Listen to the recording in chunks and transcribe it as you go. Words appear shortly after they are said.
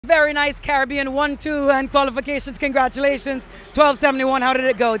Very nice Caribbean 1-2 and qualifications. Congratulations. 1271. How did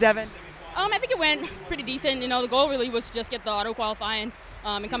it go, Devynne? I think it went pretty decent. You know, the goal really was to just get the auto qualifying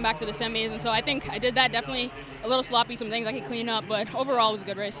and come back for the semis. And so I think I did that. Definitely a little sloppy, some things I could clean up, but overall it was a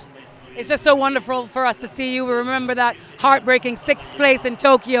good race. It's just so wonderful for us to see you. We remember that heartbreaking 6th place in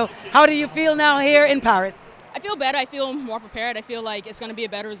Tokyo. How do you feel now here in Paris? I feel better. I feel more prepared. I feel like it's going to be a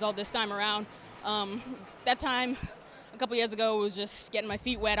better result this time around. That time a couple years ago was just getting my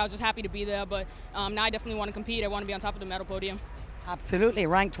feet wet. I was just happy to be there, but now I definitely want to compete. I want to be on top of the medal podium. Absolutely.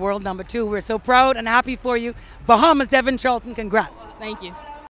 Ranked world #2. We're so proud and happy for you. Bahamas Devynne Charlton, congrats. Thank you.